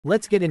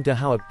Let's get into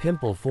how a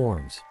pimple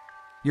forms.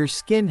 Your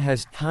skin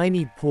has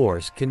tiny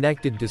pores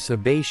connected to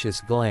sebaceous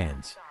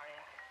glands.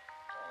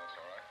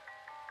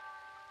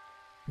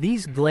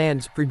 These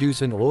glands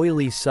produce an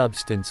oily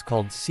substance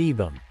called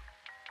sebum.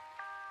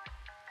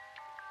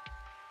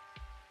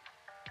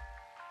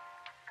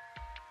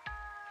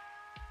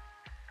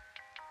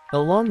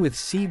 Along with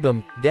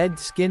sebum, dead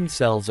skin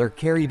cells are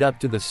carried up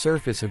to the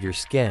surface of your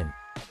skin.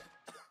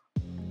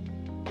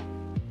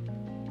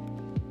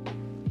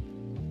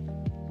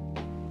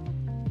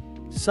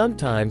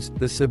 Sometimes,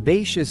 the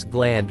sebaceous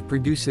gland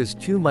produces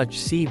too much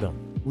sebum,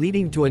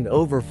 leading to an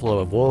overflow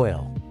of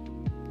oil.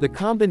 The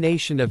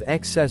combination of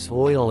excess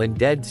oil and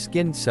dead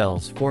skin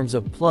cells forms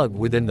a plug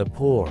within the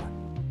pore.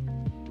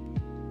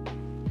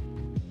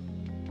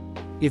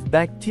 If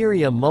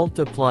bacteria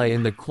multiply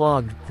in the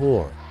clogged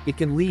pore, it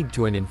can lead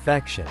to an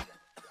infection.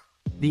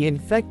 The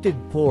infected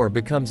pore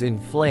becomes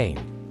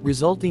inflamed,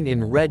 resulting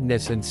in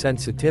redness and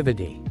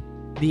sensitivity.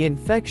 The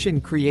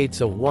infection creates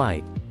a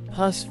white,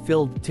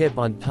 pus-filled tip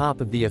on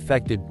top of the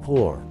affected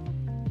pore,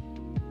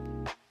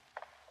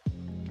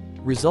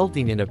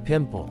 resulting in a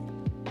pimple.